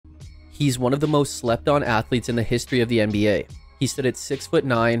He's one of the most slept-on athletes in the history of the NBA. He stood at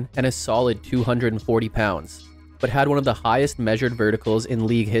 6'9" and a solid 240 pounds, but had one of the highest measured verticals in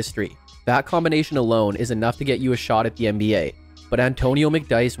league history. That combination alone is enough to get you a shot at the NBA, but Antonio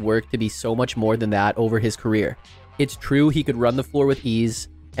McDyess worked to be so much more than that over his career. It's true he could run the floor with ease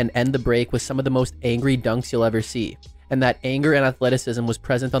and end the break with some of the most angry dunks you'll ever see, and that anger and athleticism was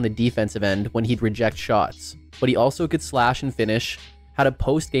present on the defensive end when he'd reject shots. But he also could slash and finish, had a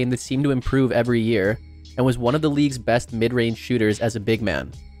post game that seemed to improve every year, and was one of the league's best mid-range shooters as a big man.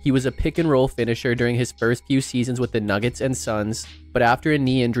 He was a pick-and-roll finisher during his first few seasons with the Nuggets and Suns, but after a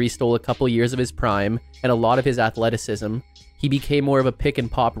knee injury stole a couple years of his prime and a lot of his athleticism, he became more of a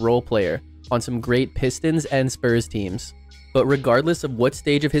pick-and-pop role player on some great Pistons and Spurs teams. But regardless of what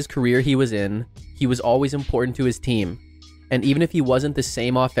stage of his career he was in, he was always important to his team. And even if he wasn't the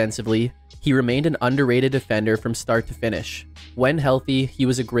same offensively, he remained an underrated defender from start to finish. When healthy, he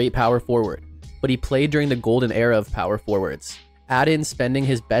was a great power forward, but he played during the golden era of power forwards. Add in spending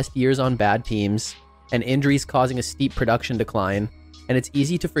his best years on bad teams, and injuries causing a steep production decline, and it's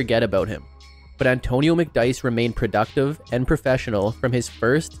easy to forget about him. But Antonio McDyess remained productive and professional from his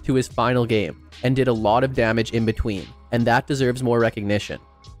first to his final game, and did a lot of damage in between, and that deserves more recognition.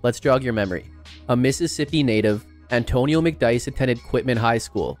 Let's jog your memory. A Mississippi native, Antonio McDyess attended Quitman High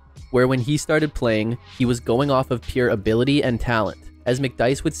School, where when he started playing, he was going off of pure ability and talent, as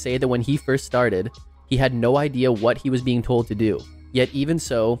McDyess would say that when he first started, he had no idea what he was being told to do. Yet even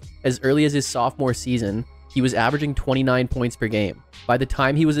so, as early as his sophomore season, he was averaging 29 points per game. By the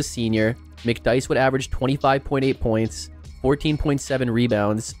time he was a senior, McDyess would average 25.8 points, 14.7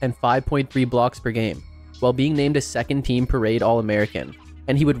 rebounds, and 5.3 blocks per game, while being named a second-team parade All-American.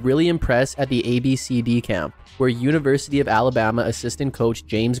 And he would really impress at the ABCD camp, where University of Alabama assistant coach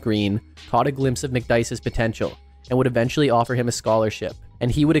James Green caught a glimpse of McDyess's potential and would eventually offer him a scholarship, and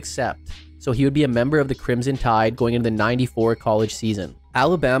he would accept. So he would be a member of the Crimson Tide going into the '94 college season.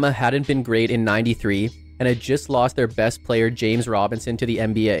 Alabama hadn't been great in '93 and had just lost their best player James Robinson to the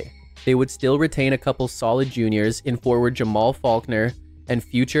NBA. They would still retain a couple solid juniors in forward Jamal Faulkner and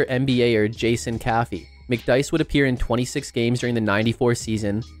future NBAer Jason Caffey. McDyess would appear in 26 games during the '94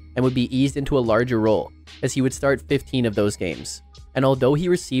 season and would be eased into a larger role, as he would start 15 of those games. And although he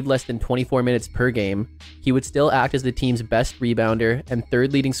received less than 24 minutes per game, he would still act as the team's best rebounder and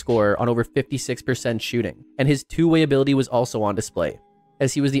third leading scorer on over 56% shooting. And his two-way ability was also on display,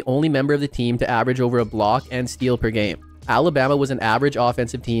 as he was the only member of the team to average over a block and steal per game. Alabama was an average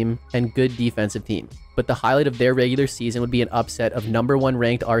offensive team and good defensive team, but the highlight of their regular season would be an upset of #1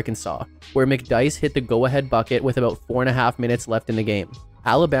 ranked Arkansas, where McDyess hit the go-ahead bucket with about 4.5 minutes left in the game.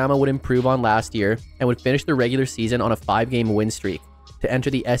 Alabama would improve on last year and would finish the regular season on a 5-game win streak to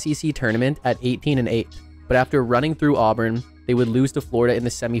enter the SEC tournament at 18-8. But after running through Auburn, they would lose to Florida in the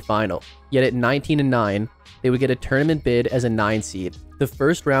semifinal. Yet at 19-9, they would get a tournament bid as a 9 seed. The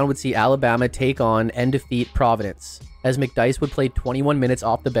first round would see Alabama take on and defeat Providence, as McDyess would play 21 minutes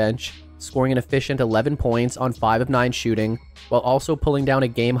off the bench, scoring an efficient 11 points on 5 of 9 shooting, while also pulling down a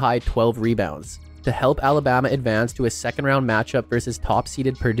game-high 12 rebounds, to help Alabama advance to a second-round matchup versus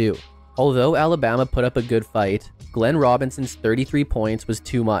top-seeded Purdue. Although Alabama put up a good fight, Glenn Robinson's 33 points was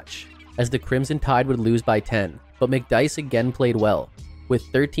too much, as the Crimson Tide would lose by 10, but McDyess again played well, with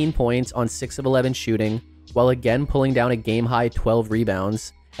 13 points on 6 of 11 shooting, while again pulling down a game-high 12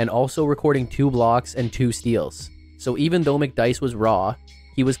 rebounds, and also recording 2 blocks and 2 steals. So even though McDyess was raw,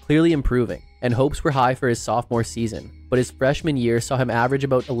 he was clearly improving, and hopes were high for his sophomore season, but his freshman year saw him average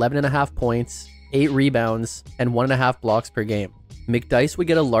about 11.5 points, 8 rebounds, and 1.5 blocks per game. McDyess would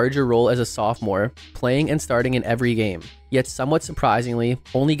get a larger role as a sophomore, playing and starting in every game, yet somewhat surprisingly,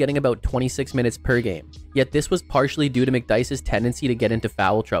 only getting about 26 minutes per game. Yet this was partially due to McDyess's tendency to get into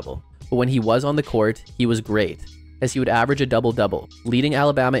foul trouble. But when he was on the court, he was great, as he would average a double-double, leading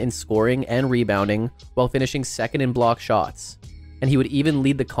Alabama in scoring and rebounding, while finishing second in block shots. And he would even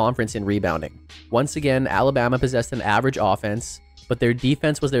lead the conference in rebounding. Once again, Alabama possessed an average offense, but their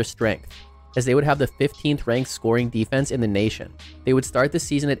defense was their strength, as they would have the 15th ranked scoring defense in the nation. They would start the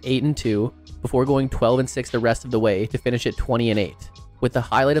season at 8-2 before going 12-6 the rest of the way to finish at 20-8, with the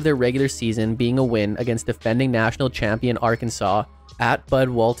highlight of their regular season being a win against defending national champion Arkansas at Bud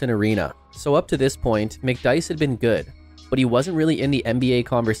Walton Arena. So up to this point, McDyess had been good, but he wasn't really in the NBA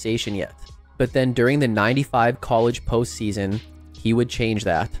conversation yet. But then during the '95 college postseason, he would change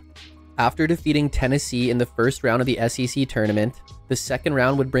that. After defeating Tennessee in the first round of the SEC tournament, the second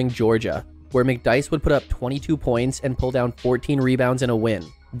round would bring Georgia, where McDyess would put up 22 points and pull down 14 rebounds in a win.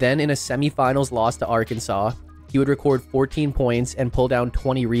 Then in a semifinals loss to Arkansas, he would record 14 points and pull down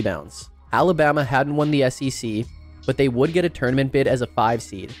 20 rebounds. Alabama hadn't won the SEC, but they would get a tournament bid as a 5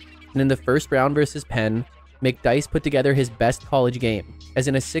 seed, and in the first round versus Penn, McDyess put together his best college game, as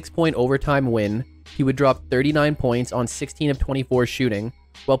in a 6-point overtime win, he would drop 39 points on 16 of 24 shooting,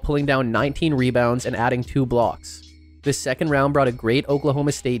 while pulling down 19 rebounds and adding 2 blocks. The second round brought a great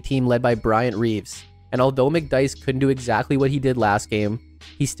Oklahoma State team led by Bryant Reeves, and although McDyess couldn't do exactly what he did last game,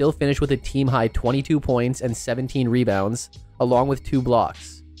 he still finished with a team-high 22 points and 17 rebounds, along with 2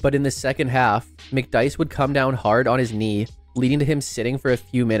 blocks. But in the second half, McDyess would come down hard on his knee, leading to him sitting for a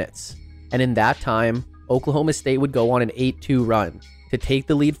few minutes. And in that time, Oklahoma State would go on an 8-2 run to take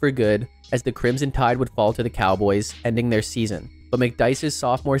the lead for good, as the Crimson Tide would fall to the Cowboys, ending their season. But McDyess'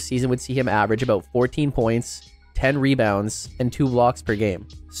 sophomore season would see him average about 14 points, 10 rebounds, and 2 blocks per game.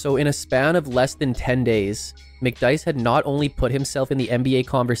 So in a span of less than 10 days, McDyess had not only put himself in the NBA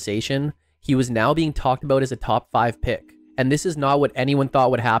conversation, he was now being talked about as a top 5 pick. And this is not what anyone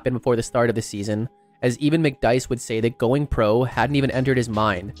thought would happen before the start of the season, as even McDyess would say that going pro hadn't even entered his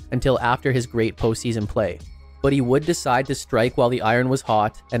mind until after his great postseason play. But he would decide to strike while the iron was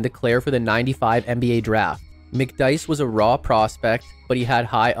hot and declare for the '95 NBA draft. McDyess was a raw prospect, but he had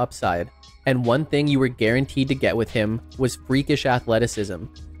high upside. And one thing you were guaranteed to get with him was freakish athleticism,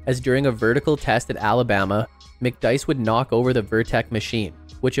 as during a vertical test at Alabama, McDyess would knock over the Vertec machine,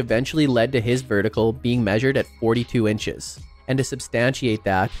 which eventually led to his vertical being measured at 42 inches. And to substantiate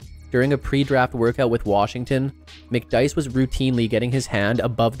that, during a pre-draft workout with Washington, McDyess was routinely getting his hand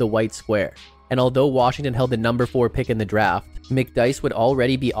above the white square. And although Washington held the number 4 pick in the draft, McDyess would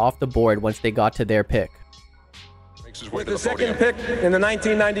already be off the board once they got to their pick. With the second pick in the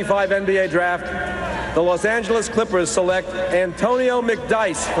 1995 NBA draft, the Los Angeles Clippers select Antonio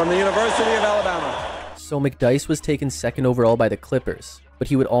McDyess from the University of Alabama. So McDyess was taken second overall by the Clippers, but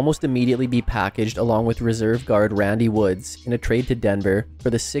he would almost immediately be packaged along with reserve guard Randy Woods in a trade to Denver for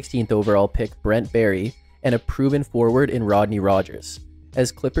the 16th overall pick Brent Barry and a proven forward in Rodney Rogers.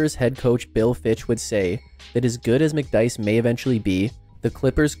 As Clippers head coach Bill Fitch would say, that as good as McDyess may eventually be, the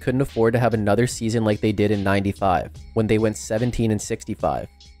Clippers couldn't afford to have another season like they did in '95, when they went 17-65.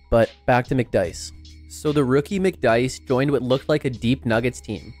 But back to McDyess. So the rookie McDyess joined what looked like a deep Nuggets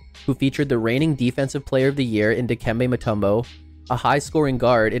team, who featured the reigning Defensive Player of the Year in Dikembe Mutombo, a high-scoring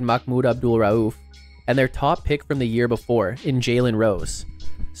guard in Mahmoud Abdul-Rauf, and their top pick from the year before in Jalen Rose.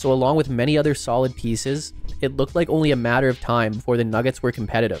 So along with many other solid pieces, it looked like only a matter of time before the Nuggets were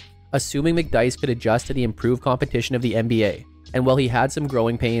competitive, assuming McDyess could adjust to the improved competition of the NBA. And while he had some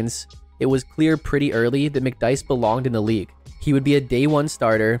growing pains, it was clear pretty early that McDyess belonged in the league. He would be a day 1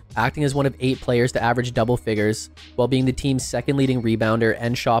 starter, acting as one of 8 players to average double figures, while being the team's second leading rebounder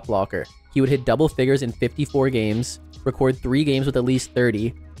and shot blocker. He would hit double figures in 54 games, record 3 games with at least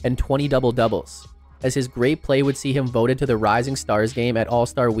 30, and 20 double-doubles, as his great play would see him voted to the Rising Stars game at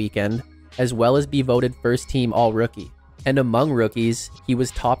All-Star Weekend, as well as be voted first-team All-Rookie. And among rookies, he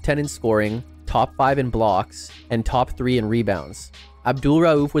was top 10 in scoring, top 5 in blocks, and top 3 in rebounds.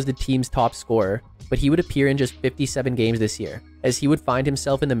 Abdul-Rauf was the team's top scorer, but he would appear in just 57 games this year, as he would find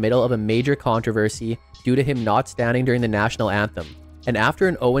himself in the middle of a major controversy due to him not standing during the national anthem. And after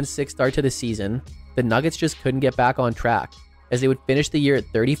an 0-6 start to the season, the Nuggets just couldn't get back on track, as they would finish the year at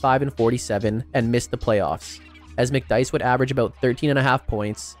 35-47 and miss the playoffs, as McDyess would average about 13.5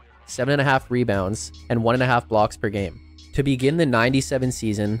 points, 7.5 rebounds, and 1.5 blocks per game. To begin the '97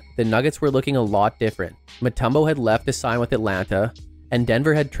 season, the Nuggets were looking a lot different. Mutombo had left to sign with Atlanta, and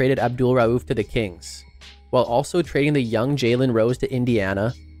Denver had traded Abdul-Rauf to the Kings, while also trading the young Jalen Rose to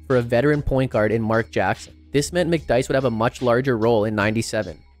Indiana for a veteran point guard in Mark Jackson. This meant McDyess would have a much larger role in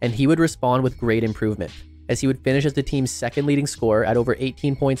 '97, and he would respond with great improvement, as he would finish as the team's second leading scorer at over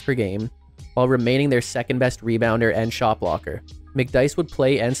 18 points per game, while remaining their second best rebounder and shot blocker. McDyess would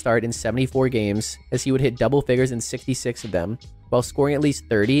play and start in 74 games, as he would hit double figures in 66 of them, while scoring at least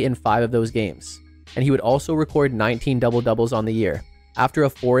 30 in 5 of those games. And he would also record 19 double-doubles on the year. After a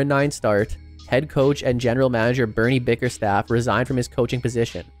 4-9 start, head coach and general manager Bernie Bickerstaff resigned from his coaching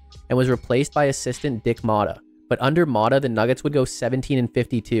position and was replaced by assistant Dick Motta. But under Motta, the Nuggets would go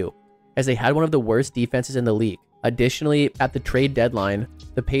 17-52, as they had one of the worst defenses in the league. Additionally, at the trade deadline,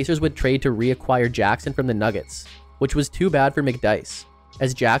 the Pacers would trade to reacquire Jackson from the Nuggets, which was too bad for McDyess,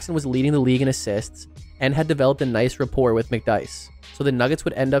 as Jackson was leading the league in assists and had developed a nice rapport with McDyess. So the Nuggets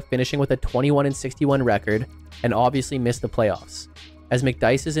would end up finishing with a 21-61 record and obviously miss the playoffs, as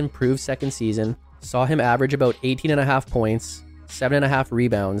McDyess's improved second season saw him average about 18.5 points, 7.5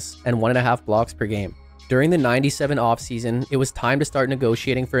 rebounds, and 1.5 blocks per game. During the '97 offseason, it was time to start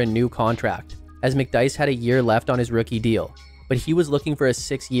negotiating for a new contract, as McDyess had a year left on his rookie deal. but he was looking for a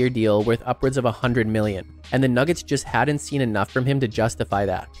 6-year deal worth upwards of $100 million, and the Nuggets just hadn't seen enough from him to justify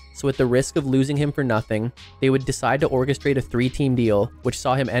that. So at the risk of losing him for nothing, they would decide to orchestrate a 3-team deal, which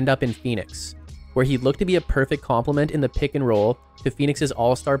saw him end up in Phoenix, where he looked to be a perfect complement in the pick and roll to Phoenix's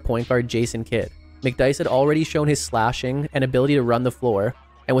all-star point guard Jason Kidd. McDyess had already shown his slashing and ability to run the floor,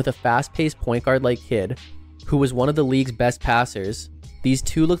 and with a fast-paced point guard like Kidd, who was one of the league's best passers, these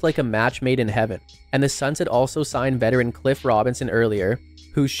two looked like a match made in heaven. And the Suns had also signed veteran Cliff Robinson earlier,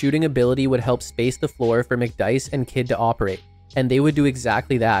 whose shooting ability would help space the floor for McDyess and Kidd to operate, and they would do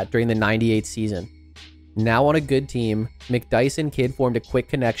exactly that during the '98 season. Now on a good team, McDyess and Kidd formed a quick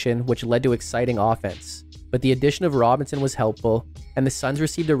connection which led to exciting offense. But the addition of Robinson was helpful, and the Suns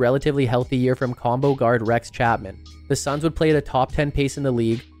received a relatively healthy year from combo guard Rex Chapman. The Suns would play at a top 10 pace in the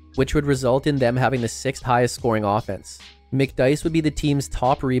league, which would result in them having the 6th highest scoring offense. McDyess would be the team's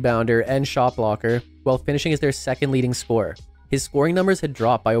top rebounder and shot blocker, while finishing as their 2nd leading scorer. His scoring numbers had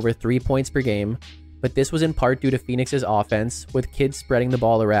dropped by over 3 points per game, but this was in part due to Phoenix's offense, with Kidd spreading the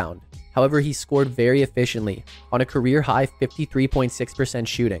ball around. However, he scored very efficiently, on a career-high 53.6%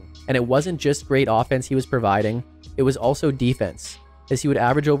 shooting. And it wasn't just great offense he was providing, it was also defense, as he would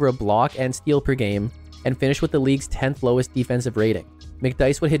average over a block and steal per game, and finish with the league's 10th lowest defensive rating.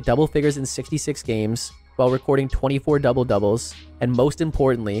 McDyess would hit double figures in 66 games, while recording 24 double-doubles, and most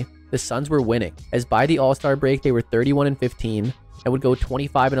importantly, the Suns were winning, as by the All-Star break they were 31-15, and would go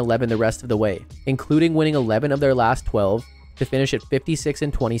 25-11 the rest of the way, including winning 11 of their last 12, to finish at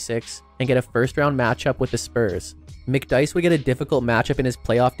 56-26 and get a first-round matchup with the Spurs. McDyess would get a difficult matchup in his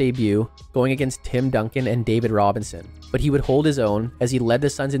playoff debut, going against Tim Duncan and David Robinson, but he would hold his own as he led the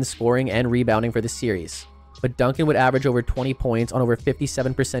Suns in scoring and rebounding for the series. But Duncan would average over 20 points on over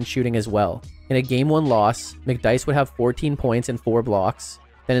 57% shooting as well. In a Game 1 loss, McDyess would have 14 points and 4 blocks.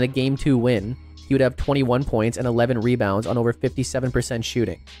 Then in a Game 2 win, he would have 21 points and 11 rebounds on over 57%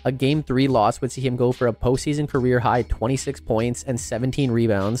 shooting. A Game 3 loss would see him go for a postseason career-high 26 points and 17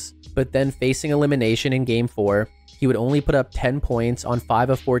 rebounds, but then facing elimination in Game 4, he would only put up 10 points on 5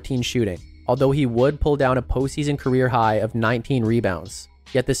 of 14 shooting, although he would pull down a postseason career-high of 19 rebounds.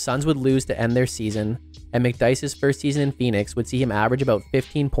 Yet the Suns would lose to end their season, and McDyess' first season in Phoenix would see him average about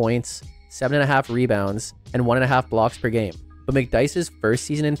 15 points, 7.5 rebounds, and 1.5 blocks per game. But McDyess' first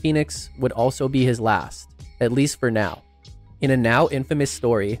season in Phoenix would also be his last, at least for now. In a now infamous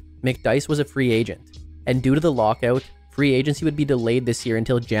story, McDyess was a free agent, and due to the lockout, free agency would be delayed this year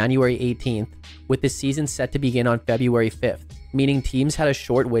until January 18th, with the season set to begin on February 5th, meaning teams had a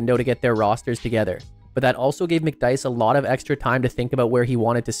short window to get their rosters together. But that also gave McDyess a lot of extra time to think about where he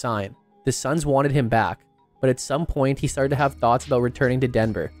wanted to sign. The Suns wanted him back, but at some point he started to have thoughts about returning to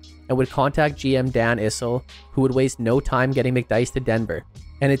Denver, and would contact GM Dan Issel, who would waste no time getting McDyess to Denver.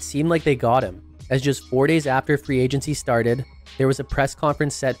 And it seemed like they got him, as just 4 days after free agency started, there was a press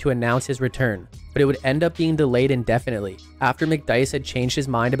conference set to announce his return, but it would end up being delayed indefinitely, after McDyess had changed his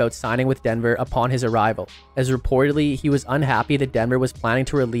mind about signing with Denver upon his arrival, as reportedly he was unhappy that Denver was planning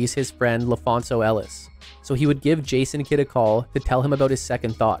to release his friend LaFonso Ellis. So he would give Jason Kidd a call to tell him about his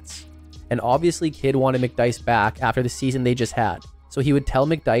second thoughts. And obviously Kidd wanted McDyess back after the season they just had, so he would tell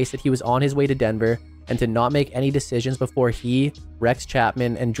McDyess that he was on his way to Denver and to not make any decisions before he, Rex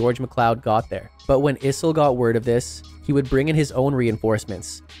Chapman, and George McCloud got there. But when Issel got word of this, he would bring in his own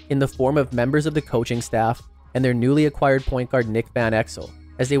reinforcements, in the form of members of the coaching staff and their newly acquired point guard Nick Van Exel,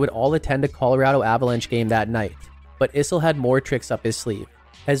 as they would all attend a Colorado Avalanche game that night. But Issel had more tricks up his sleeve,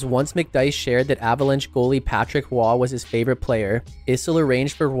 as once McDyess shared that Avalanche goalie Patrick Roy was his favorite player, Issel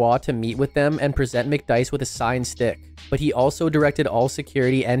arranged for Roy to meet with them and present McDyess with a signed stick. But he also directed all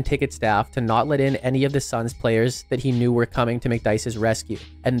security and ticket staff to not let in any of the Suns players that he knew were coming to McDyess' rescue.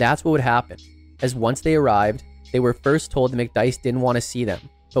 And that's what would happen, as once they arrived, they were first told that McDyess didn't want to see them.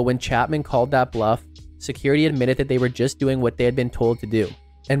 But when Chapman called that bluff, security admitted that they were just doing what they had been told to do.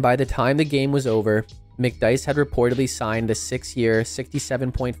 And by the time the game was over, McDyess had reportedly signed a 6-year,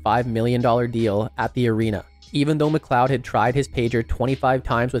 $67.5 million deal at the arena, even though McCloud had tried his pager 25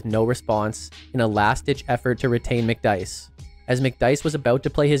 times with no response in a last-ditch effort to retain McDyess, as McDyess was about to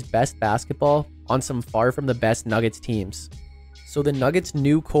play his best basketball on some far from the best Nuggets teams. So the Nuggets'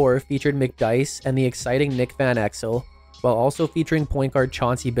 new core featured McDyess and the exciting Nick Van Exel, while also featuring point guard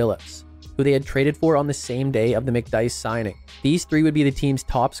Chauncey Billups, who they had traded for on the same day of the McDyess signing. These three would be the team's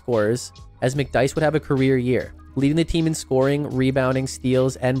top scorers, as McDyess would have a career year, leading the team in scoring, rebounding,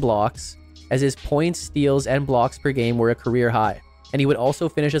 steals, and blocks, as his points, steals, and blocks per game were a career high. And he would also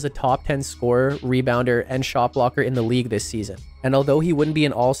finish as a top 10 scorer, rebounder, and shot blocker in the league this season. And although he wouldn't be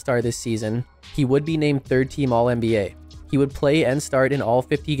an all-star this season, he would be named third-team All-NBA. He would play and start in all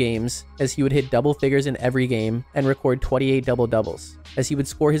 50 games, as he would hit double figures in every game and record 28 double-doubles, as he would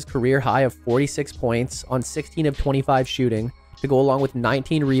score his career high of 46 points on 16 of 25 shooting to go along with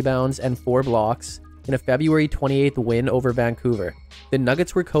 19 rebounds and 4 blocks in a February 28th win over Vancouver. The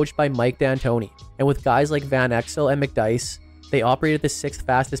Nuggets were coached by Mike D'Antoni, and with guys like Van Issel and McDyess, they operated at the 6th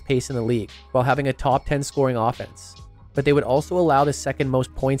fastest pace in the league, while having a top 10 scoring offense. But they would also allow the 2nd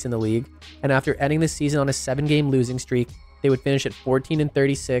most points in the league, and after ending the season on a 7-game losing streak, they would finish at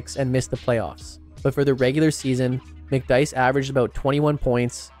 14-36 and miss the playoffs. But for the regular season, McDyess averaged about 21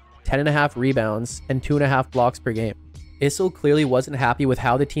 points, 10.5 rebounds, and 2.5 blocks per game. Issel clearly wasn't happy with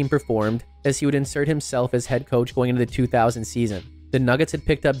how the team performed, as he would insert himself as head coach going into the 2000 season. The Nuggets had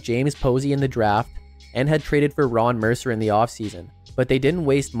picked up James Posey in the draft and had traded for Ron Mercer in the offseason, but they didn't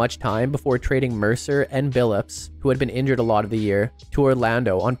waste much time before trading Mercer and Billups, who had been injured a lot of the year, to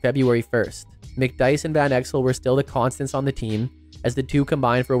Orlando on February 1st. McDyess and Van Issel were still the constants on the team, as the two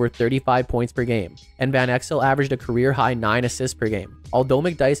combined for over 35 points per game, and Van Issel averaged a career-high 9 assists per game. Although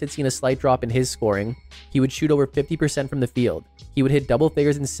McDyess had seen a slight drop in his scoring, he would shoot over 50% from the field. He would hit double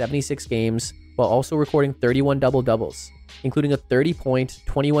figures in 76 games, while also recording 31 double-doubles, including a 30-point,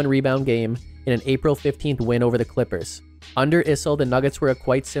 21-rebound game in an April 15th win over the Clippers. Under Issel, the Nuggets were a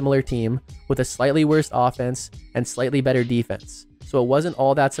quite similar team, with a slightly worse offense and slightly better defense, so it wasn't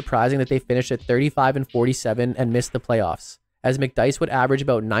all that surprising that they finished at 35-47 and missed the playoffs, as McDyess would average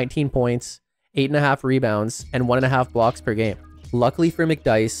about 19 points, 8.5 rebounds, and 1.5 blocks per game. Luckily for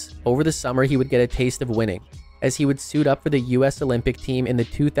McDyess, over the summer he would get a taste of winning, as he would suit up for the US Olympic team in the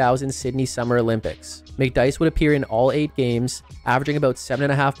 2000 Sydney Summer Olympics. McDyess would appear in all 8 games, averaging about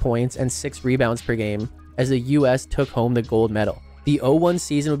 7.5 points and 6 rebounds per game, as the US took home the gold medal. The 0-1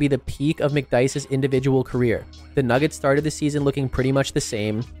 season would be the peak of McDyess' individual career. The Nuggets started the season looking pretty much the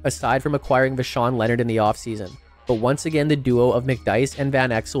same, aside from acquiring Vashawn Leonard in the offseason. But once again, the duo of McDyess and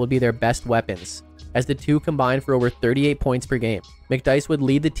Van Issel would be their best weapons, as the two combined for over 38 points per game. McDyess would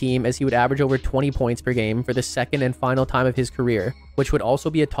lead the team as he would average over 20 points per game for the second and final time of his career, which would also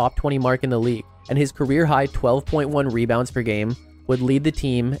be a top 20 mark in the league, and his career-high 12.1 rebounds per game would lead the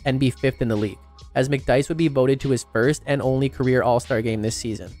team and be 5th in the league, as McDyess would be voted to his first and only career All-Star game this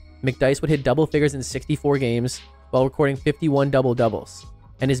season. McDyess would hit double figures in 64 games while recording 51 double-doubles,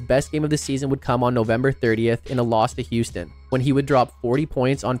 and his best game of the season would come on November 30th in a loss to Houston, when he would drop 40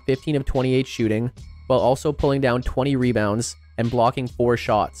 points on 15 of 28 shooting, while also pulling down 20 rebounds and blocking 4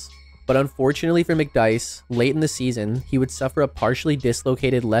 shots. But unfortunately for McDyess, late in the season, he would suffer a partially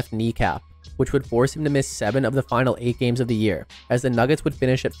dislocated left kneecap, which would force him to miss 7 of the final 8 games of the year, as the Nuggets would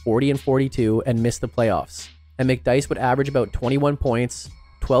finish at 40-42 and miss the playoffs. And McDyess would average about 21 points,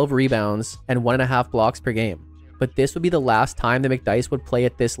 12 rebounds, and 1.5 blocks per game. But this would be the last time that McDyess would play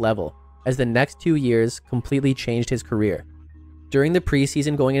at this level, as the next 2 years completely changed his career. During the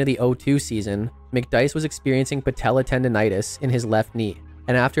preseason going into the 0-2 season, McDyess was experiencing patella tendonitis in his left knee,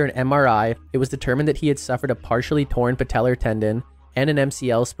 and after an MRI, it was determined that he had suffered a partially torn patellar tendon and an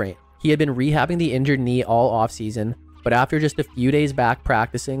MCL sprain. He had been rehabbing the injured knee all offseason, but after just a few days back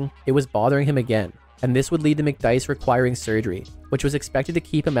practicing, it was bothering him again, and this would lead to McDyess requiring surgery, which was expected to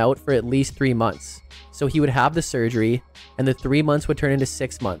keep him out for at least 3 months. So he would have the surgery, and the 3 months would turn into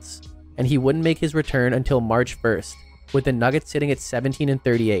 6 months, and he wouldn't make his return until March 1st, with the Nuggets sitting at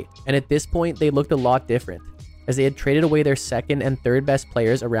 17-38, and at this point they looked a lot different, as they had traded away their second and third best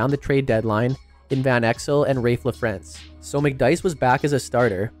players around the trade deadline in Van Issel and Raef LaFrentz. So McDyess was back as a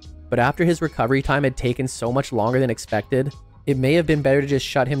starter, but after his recovery time had taken so much longer than expected, it may have been better to just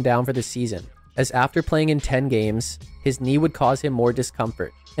shut him down for the season, as after playing in 10 games, his knee would cause him more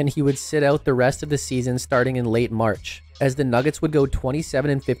discomfort, and he would sit out the rest of the season starting in late March, as the Nuggets would go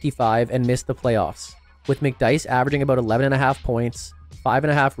 27-55 and miss the playoffs, with McDyess averaging about 11.5 points,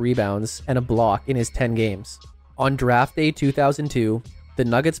 5.5 rebounds, and a block in his 10 games. On draft day 2002, the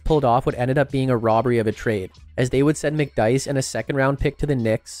Nuggets pulled off what ended up being a robbery of a trade, as they would send McDyess and a second-round pick to the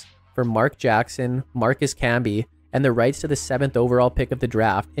Knicks for Mark Jackson, Marcus Camby, and the rights to the 7th overall pick of the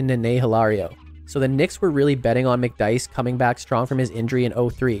draft in Nene Hilario. So the Knicks were really betting on McDyess coming back strong from his injury in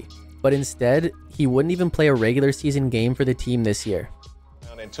 03, but instead, he wouldn't even play a regular season game for the team this year.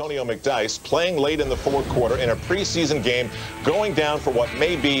 Antonio McDyess playing late in the 4th quarter in a preseason game, going down for what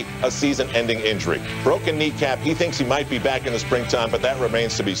may be a season-ending injury. Broken kneecap, he thinks he might be back in the springtime, but that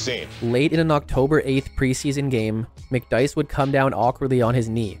remains to be seen. Late in an October 8th preseason game, McDyess would come down awkwardly on his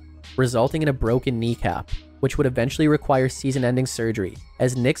knee, resulting in a broken kneecap, which would eventually require season-ending surgery,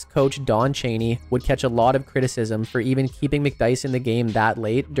 as Knicks coach Don Chaney would catch a lot of criticism for even keeping McDyess in the game that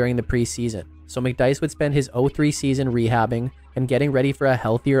late during the preseason. So McDyess would spend his 03 season rehabbing and getting ready for a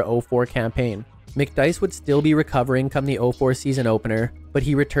healthier 04 campaign, McDyess would still be recovering come the 04 season opener, but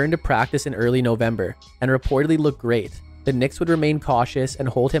he returned to practice in early November and reportedly looked great. The Knicks would remain cautious and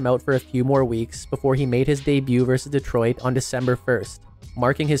hold him out for a few more weeks before he made his debut versus Detroit on December 1st,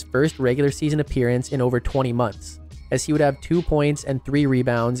 marking his first regular season appearance in over 20 months, as he would have 2 points and 3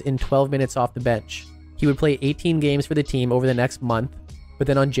 rebounds in 12 minutes off the bench. He would play 18 games for the team over the next month, but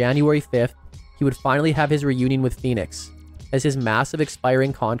then on January 5th, he would finally have his reunion with Phoenix, as his massive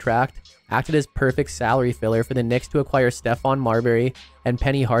expiring contract acted as perfect salary filler for the Knicks to acquire Stephon Marbury and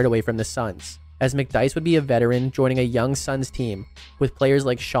Penny Hardaway from the Suns, as McDyess would be a veteran joining a young Suns team with players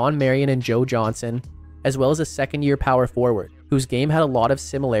like Sean Marion and Joe Johnson, as well as a second-year power forward, whose game had a lot of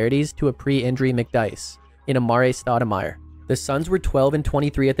similarities to a pre-injury McDyess in Amare Stoudemire. The Suns were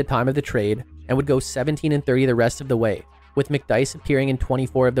 12-23 at the time of the trade and would go 17-30 the rest of the way, with McDyess appearing in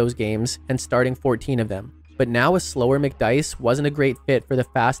 24 of those games and starting 14 of them. But now a slower McDyess wasn't a great fit for the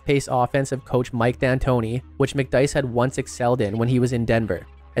fast-paced offense of coach Mike D'Antoni, which McDyess had once excelled in when he was in Denver,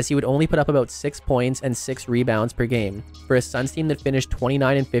 as he would only put up about 6 points and 6 rebounds per game for a Suns team that finished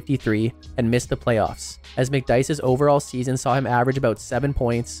 29-53 and missed the playoffs, as McDyess's overall season saw him average about 7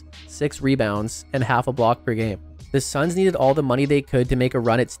 points, 6 rebounds, and half a block per game. The Suns needed all the money they could to make a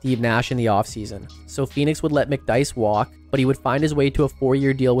run at Steve Nash in the offseason, so Phoenix would let McDyess walk, but he would find his way to a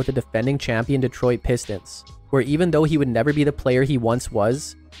 4-year deal with the defending champion Detroit Pistons, where even though he would never be the player he once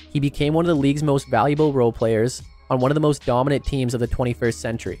was, he became one of the league's most valuable role players on one of the most dominant teams of the 21st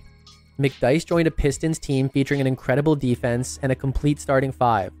century. McDyess joined a Pistons team featuring an incredible defense and a complete starting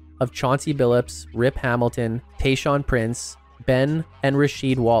five of Chauncey Billups, Rip Hamilton, Tayshaun Prince, Ben, and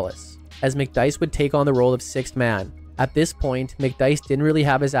Rasheed Wallace, as McDyess would take on the role of sixth man. At this point, McDyess didn't really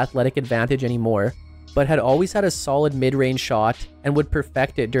have his athletic advantage anymore, but had always had a solid mid-range shot and would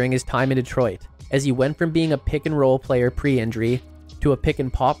perfect it during his time in Detroit, as he went from being a pick-and-roll player pre-injury to a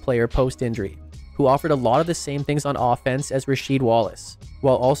pick-and-pop player post-injury, who offered a lot of the same things on offense as Rasheed Wallace,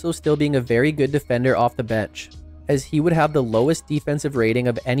 while also still being a very good defender off the bench, as he would have the lowest defensive rating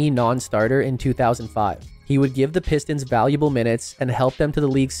of any non-starter in 2005. He would give the Pistons valuable minutes and help them to the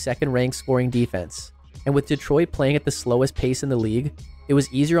league's second-ranked scoring defense, and with Detroit playing at the slowest pace in the league, it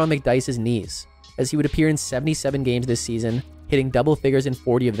was easier on McDyess's knees, as he would appear in 77 games this season, hitting double figures in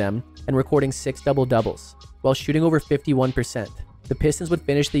 40 of them, and recording 6 double-doubles, while shooting over 51%. The Pistons would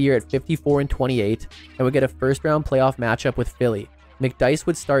finish the year at 54-28 and would get a first-round playoff matchup with Philly. McDyess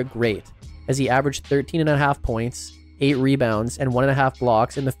would start great, as he averaged 13.5 points, 8 rebounds, and 1.5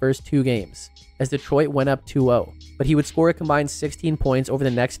 blocks in the first 2 games, as Detroit went up 2-0, but he would score a combined 16 points over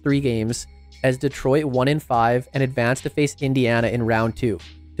the next 3 games, as Detroit won in 5 and advanced to face Indiana in round 2.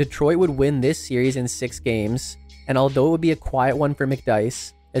 Detroit would win this series in 6 games, and although it would be a quiet one for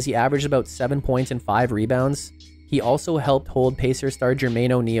McDyess, as he averaged about 7 points and 5 rebounds, he also helped hold Pacers star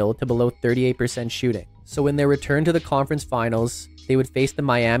Jermaine O'Neal to below 38% shooting. So in their return to the conference finals, they would face the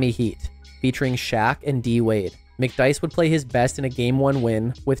Miami Heat, featuring Shaq and D. Wade. McDyess would play his best in a Game 1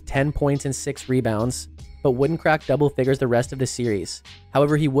 win with 10 points and 6 rebounds, but wouldn't crack double figures the rest of the series.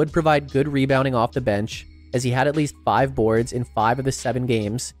 However, he would provide good rebounding off the bench, as he had at least 5 boards in 5 of the 7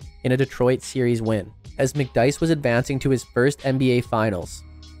 games in a Detroit series win, as McDyess was advancing to his first NBA Finals.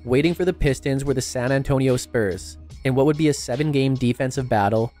 Waiting for the Pistons were the San Antonio Spurs, in what would be a 7-game defensive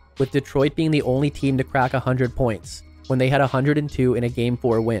battle, with Detroit being the only team to crack 100 points, when they had 102 in a Game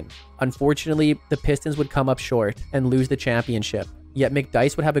 4 win. Unfortunately, the Pistons would come up short and lose the championship, yet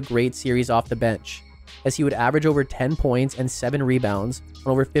McDyess would have a great series off the bench, as he would average over 10 points and 7 rebounds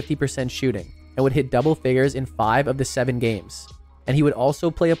on over 50% shooting, and would hit double figures in 5 of the 7 games. And he would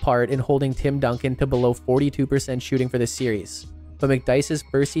also play a part in holding Tim Duncan to below 42% shooting for the series. But McDyess's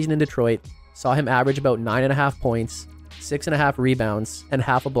first season in Detroit saw him average about 9.5 points, 6.5 rebounds, and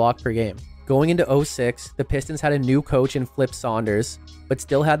half a block per game. Going into 06, the Pistons had a new coach in Flip Saunders, but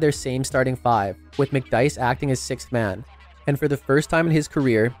still had their same starting 5, with McDyess acting as 6th man. And for the first time in his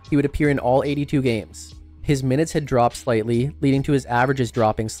career, he would appear in all 82 games. His minutes had dropped slightly, leading to his averages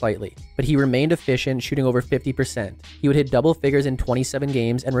dropping slightly, but he remained efficient, shooting over 50%. He would hit double figures in 27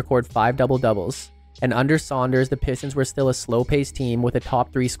 games and record 5 double-doubles. And under Saunders, the Pistons were still a slow-paced team with a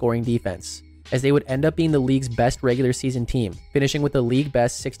top 3 scoring defense, as they would end up being the league's best regular season team, finishing with the league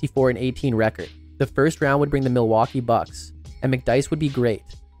best 64-18 record. The first round would bring the Milwaukee Bucks, and McDyess would be great,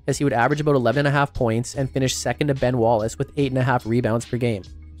 as he would average about 11.5 points and finish second to Ben Wallace with 8.5 rebounds per game.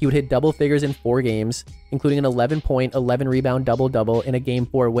 He would hit double figures in 4 games, including an 11-point, 11-rebound double-double in a Game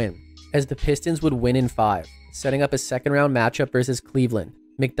 4 win, as the Pistons would win in 5, setting up a second-round matchup versus Cleveland.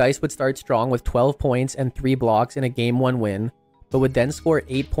 McDyess would start strong with 12 points and 3 blocks in a Game 1 win, but would then score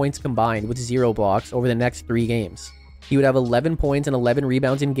 8 points combined with 0 blocks over the next 3 games. He would have 11 points and 11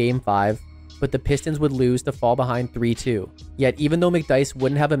 rebounds in Game 5, but the Pistons would lose to fall behind 3-2. Yet even though McDyess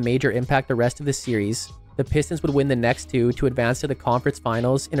wouldn't have a major impact the rest of the series, the Pistons would win the next two to advance to the conference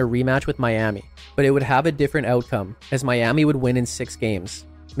finals in a rematch with Miami. But it would have a different outcome, as Miami would win in 6 games.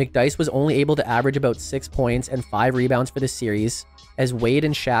 McDyess was only able to average about 6 points and 5 rebounds for the series, as Wade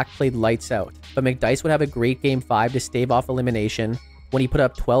and Shaq played lights out. But McDyess would have a great Game 5 to stave off elimination when he put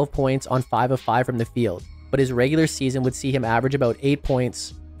up 12 points on 5 of 5 from the field. But his regular season would see him average about 8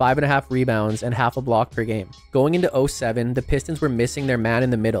 points, 5.5 rebounds, and half a block per game. Going into 07, the Pistons were missing their man in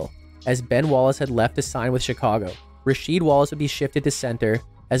the middle, as Ben Wallace had left to sign with Chicago. Rasheed Wallace would be shifted to center,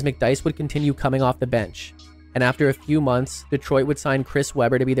 as McDyess would continue coming off the bench. And after a few months, Detroit would sign Chris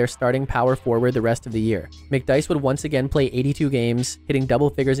Webber to be their starting power forward the rest of the year. McDyess would once again play 82 games, hitting double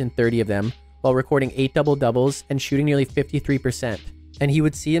figures in 30 of them, while recording 8 double-doubles and shooting nearly 53%. And he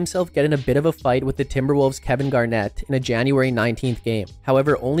would see himself get in a bit of a fight with the Timberwolves' Kevin Garnett in a January 19th game.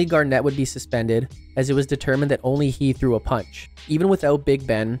 However, only Garnett would be suspended, as it was determined that only he threw a punch. Even without Big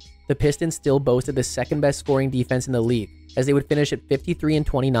Ben, the Pistons still boasted the second best scoring defense in the league, as they would finish at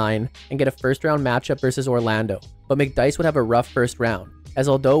 53-29 and get a first-round matchup versus Orlando. But McDyess would have a rough first round, as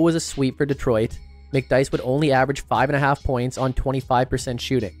although it was a sweep for Detroit, McDyess would only average 5.5 points on 25%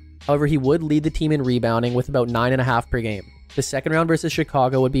 shooting. However, he would lead the team in rebounding with about 9.5 per game. The second round versus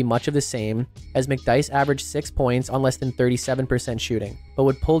Chicago would be much of the same, as McDyess averaged 6 points on less than 37% shooting, but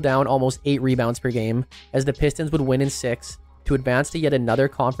would pull down almost 8 rebounds per game, as the Pistons would win in 6 to advance to yet another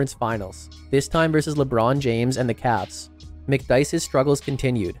conference finals, this time versus LeBron James and the Cavs. McDyess's struggles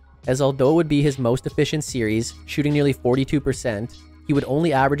continued, as although it would be his most efficient series, shooting nearly 42%, he would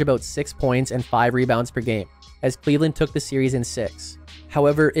only average about 6 points and 5 rebounds per game, as Cleveland took the series in 6.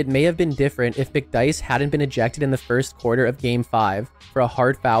 However, it may have been different if McDyess hadn't been ejected in the first quarter of Game 5 for a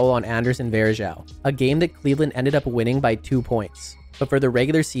hard foul on Anderson Varejao, a game that Cleveland ended up winning by 2 points. But for the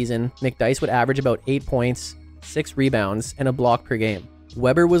regular season, McDyess would average about 8 points, 6 rebounds, and a block per game.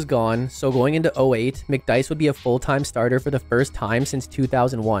 Webber was gone, so going into 08, McDyess would be a full-time starter for the first time since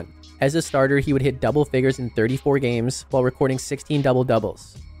 2001. As a starter, he would hit double figures in 34 games while recording 16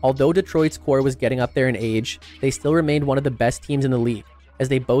 double-doubles. Although Detroit's core was getting up there in age, they still remained one of the best teams in the league, as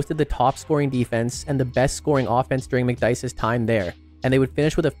they boasted the top scoring defense and the best scoring offense during McDyess's time there, and they would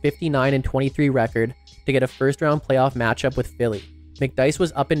finish with a 59-23 record to get a first-round playoff matchup with Philly. McDyess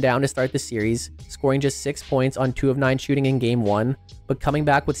was up and down to start the series, scoring just 6 points on 2 of 9 shooting in Game 1, but coming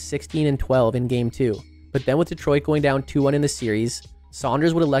back with 16 and 12 in Game 2. But then with Detroit going down 2-1 in the series,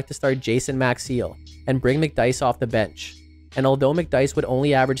 Saunders would elect to start Jason Maxiell and bring McDyess off the bench. And although McDyess would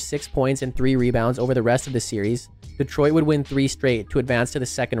only average 6 points and 3 rebounds over the rest of the series, Detroit would win 3 straight to advance to the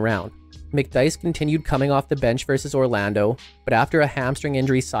second round. McDyess continued coming off the bench versus Orlando, but after a hamstring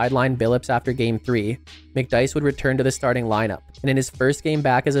injury sidelined Billups after Game 3, McDyess would return to the starting lineup. And in his first game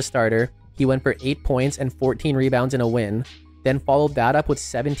back as a starter, he went for 8 points and 14 rebounds in a win, then followed that up with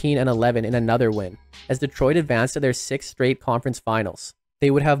 17 and 11 in another win, as Detroit advanced to their 6th straight conference finals.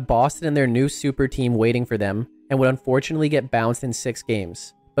 They would have Boston and their new super team waiting for them, and would unfortunately get bounced in 6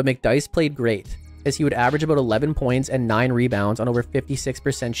 games. But McDyess played great, as he would average about 11 points and 9 rebounds on over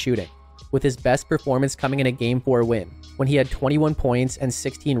 56% shooting, with his best performance coming in a Game 4 win, when he had 21 points and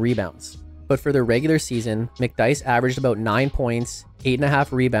 16 rebounds. But for the regular season, McDyess averaged about 9 points,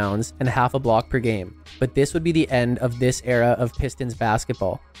 8.5 rebounds, and half a block per game. But this would be the end of this era of Pistons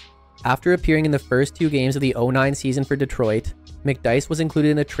basketball. After appearing in the first 2 games of the 09 season for Detroit, McDyess was included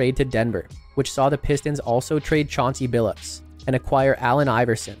in a trade to Denver, which saw the Pistons also trade Chauncey Billups and acquire Allen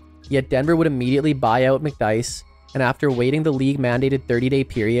Iverson. Yet Denver would immediately buy out McDyess, and after waiting the league-mandated 30-day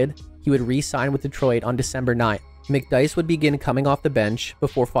period, he would re-sign with Detroit on December 9th. McDyess would begin coming off the bench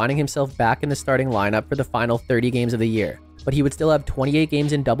before finding himself back in the starting lineup for the final 30 games of the year. But he would still have 28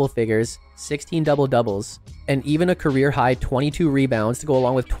 games in double figures, 16 double-doubles, and even a career-high 22 rebounds to go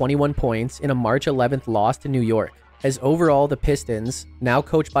along with 21 points in a March 11th loss to New York. As overall, the Pistons, now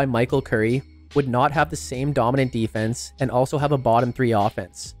coached by Michael Curry, would not have the same dominant defense and also have a bottom 3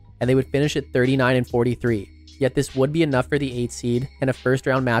 offense, and they would finish at 39-43. Yet this would be enough for the 8th seed and a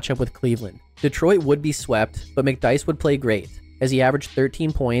first-round matchup with Cleveland. Detroit would be swept, but McDyess would play great, as he averaged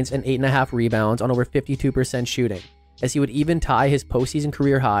 13 points and 8.5 rebounds on over 52% shooting, as he would even tie his postseason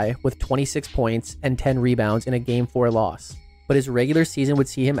career high with 26 points and 10 rebounds in a Game 4 loss. But his regular season would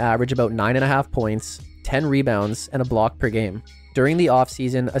see him average about 9.5 points, 10 rebounds, and a block per game. During the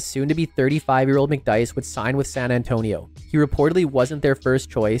offseason, a soon-to-be 35-year-old McDyess would sign with San Antonio. He reportedly wasn't their first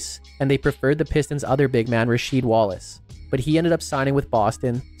choice, and they preferred the Pistons' other big man, Rasheed Wallace. But he ended up signing with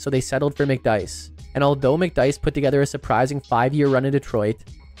Boston, so they settled for McDyess. And although McDyess put together a surprising 5-year run in Detroit,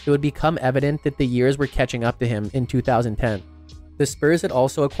 it would become evident that the years were catching up to him in 2010. The Spurs had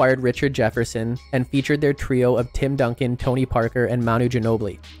also acquired Richard Jefferson and featured their trio of Tim Duncan, Tony Parker, and Manu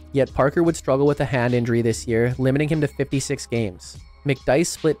Ginobili. Yet Parker would struggle with a hand injury this year, limiting him to 56 games. McDyess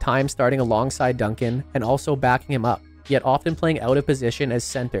split time starting alongside Duncan and also backing him up, yet often playing out of position as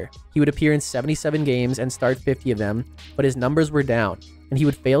center. He would appear in 77 games and start 50 of them, but his numbers were down, and he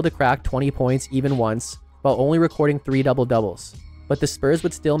would fail to crack 20 points even once, while only recording 3 double-doubles. But the Spurs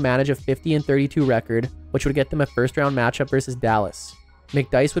would still manage a 50-32 record, which would get them a first-round matchup versus Dallas.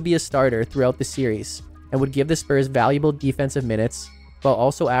 McDyess would be a starter throughout the series, and would give the Spurs valuable defensive minutes, while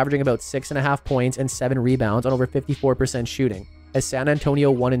also averaging about 6.5 points and 7 rebounds on over 54% shooting, as San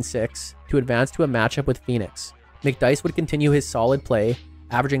Antonio 1-6 to advance to a matchup with Phoenix. McDyess would continue his solid play,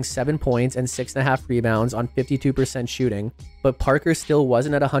 averaging 7 points and 6.5 rebounds on 52% shooting, but Parker still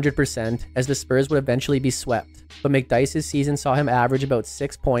wasn't at 100% as the Spurs would eventually be swept. But McDyess' season saw him average about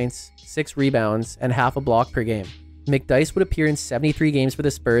 6 points, 6 rebounds, and half a block per game. McDyess would appear in 73 games for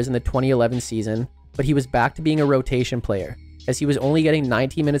the Spurs in the 2011 season, but he was back to being a rotation player, as he was only getting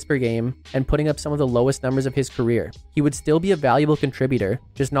 19 minutes per game and putting up some of the lowest numbers of his career. He would still be a valuable contributor,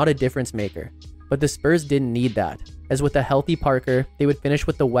 just not a difference maker. But the Spurs didn't need that, as with a healthy Parker, they would finish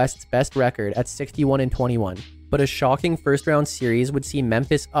with the West's best record at 61-21. But a shocking first-round series would see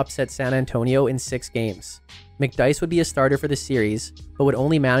Memphis upset San Antonio in 6 games. McDyess would be a starter for the series, but would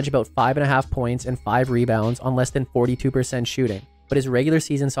only manage about 5.5 points and 5 rebounds on less than 42% shooting. But his regular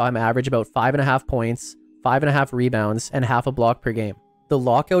season saw him average about 5.5 points, 5.5 rebounds, and half a block per game. The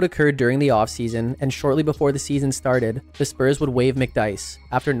lockout occurred during the offseason, and shortly before the season started, the Spurs would waive McDyess,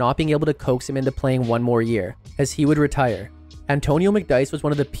 after not being able to coax him into playing one more year, as he would retire. Antonio McDyess was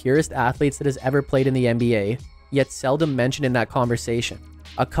one of the purest athletes that has ever played in the NBA, yet seldom mentioned in that conversation.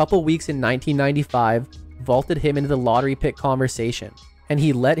 A couple weeks in 1995 vaulted him into the lottery pick conversation, and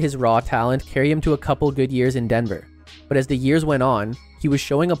he let his raw talent carry him to a couple good years in Denver. But as the years went on, he was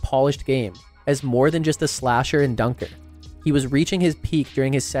showing a polished game, as more than just a slasher and dunker. He was reaching his peak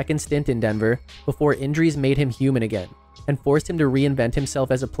during his second stint in Denver before injuries made him human again and forced him to reinvent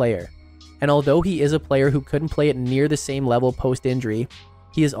himself as a player. And although he is a player who couldn't play at near the same level post-injury,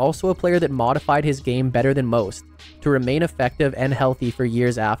 he is also a player that modified his game better than most to remain effective and healthy for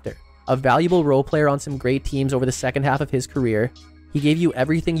years after. A valuable role player on some great teams over the second half of his career, he gave you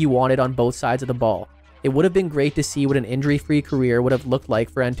everything you wanted on both sides of the ball. It would have been great to see what an injury-free career would have looked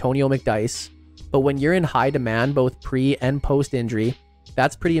like for Antonio McDyess, but when you're in high demand both pre and post injury,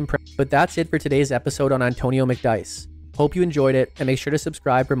 that's pretty impressive. But that's it for today's episode on Antonio McDyess. Hope you enjoyed it, and make sure to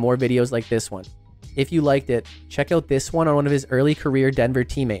subscribe for more videos like this one. If you liked it, check out this one on one of his early career Denver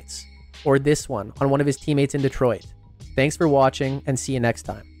teammates, or this one on one of his teammates in Detroit. Thanks for watching, and see you next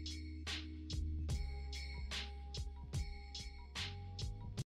time.